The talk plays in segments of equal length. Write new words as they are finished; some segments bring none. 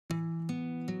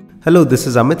Hello, this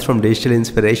is Amit from Digital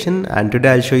Inspiration, and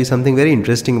today I'll show you something very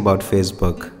interesting about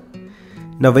Facebook.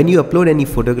 Now, when you upload any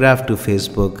photograph to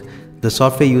Facebook, the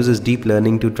software uses deep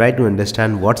learning to try to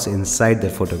understand what's inside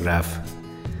the photograph.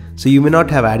 So you may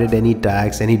not have added any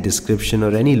tags, any description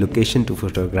or any location to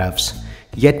photographs,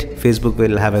 yet Facebook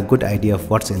will have a good idea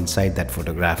of what's inside that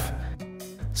photograph.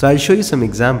 So I'll show you some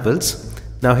examples.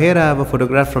 Now here I have a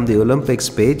photograph from the Olympics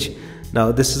page. Now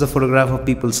this is a photograph of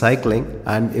people cycling,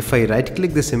 and if I right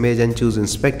click this image and choose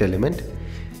inspect element,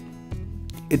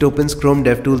 it opens Chrome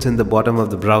DevTools in the bottom of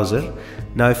the browser.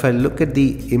 Now if I look at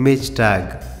the image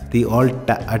tag, the alt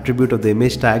attribute of the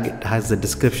image tag, it has the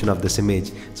description of this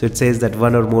image. So it says that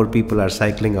one or more people are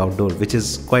cycling outdoor, which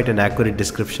is quite an accurate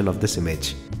description of this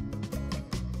image.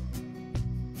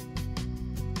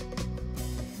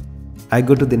 I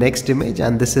go to the next image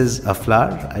and this is a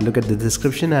flower. I look at the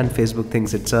description and Facebook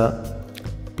thinks it's a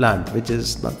plant, which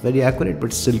is not very accurate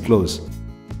but still close.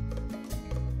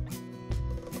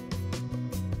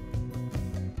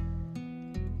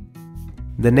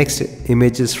 The next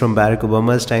image is from Barack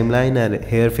Obama's timeline, and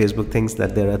here Facebook thinks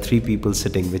that there are 3 people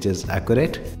sitting, which is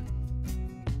accurate.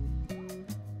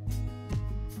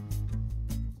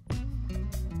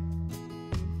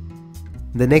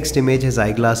 The next image has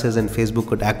eyeglasses, and Facebook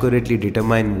could accurately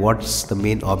determine what's the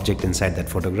main object inside that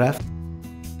photograph.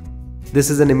 This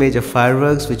is an image of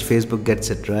fireworks, which Facebook gets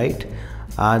it right.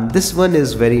 And this one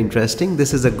is very interesting.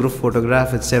 This is a group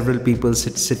photograph with several people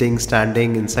sitting,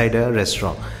 standing inside a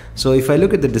restaurant. So if I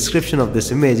look at the description of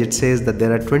this image, it says that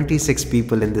there are 26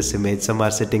 people in this image. Some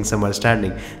are sitting, some are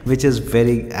standing, which is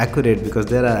very accurate because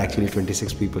there are actually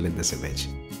 26 people in this image.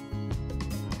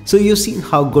 So you've seen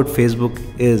how good Facebook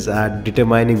is at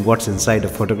determining what's inside a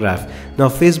photograph. Now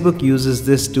Facebook uses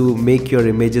this to make your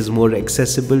images more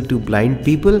accessible to blind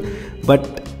people,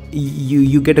 but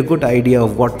you get a good idea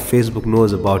of what Facebook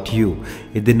knows about you.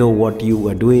 They know what you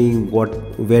are doing,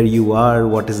 where you are,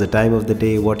 what is the time of the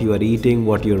day, what you are eating,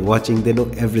 what you're watching. They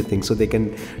know everything, so they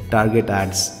can target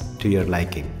ads to your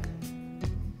liking.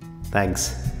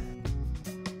 Thanks.